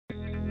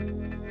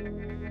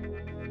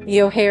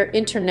The O'Hare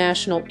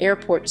International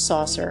Airport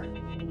saucer.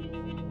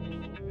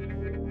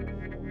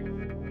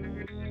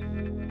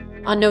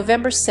 On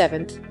November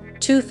 7,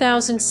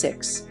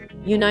 2006,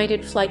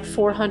 United Flight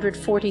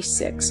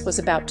 446 was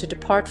about to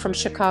depart from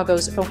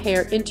Chicago's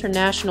O'Hare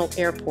International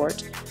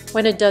Airport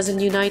when a dozen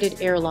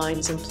United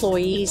Airlines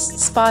employees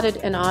spotted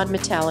an odd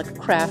metallic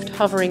craft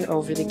hovering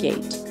over the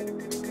gate.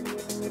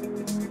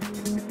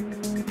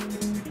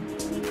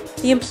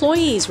 The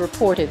employees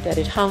reported that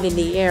it hung in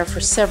the air for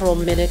several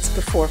minutes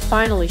before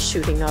finally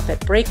shooting up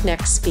at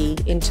breakneck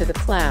speed into the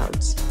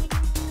clouds.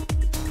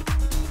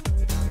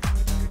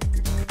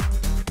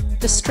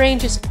 The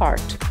strangest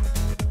part: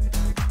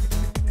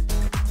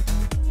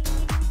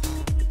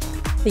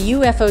 the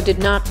UFO did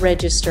not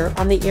register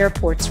on the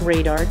airport's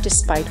radar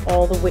despite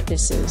all the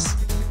witnesses.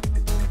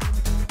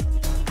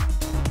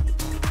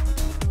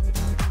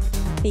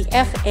 The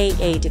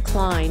FAA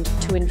declined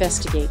to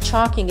investigate,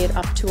 chalking it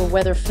up to a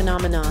weather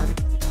phenomenon.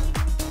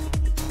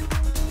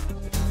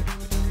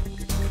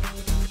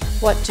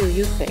 What do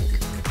you think?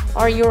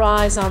 Are your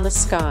eyes on the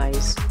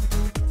skies?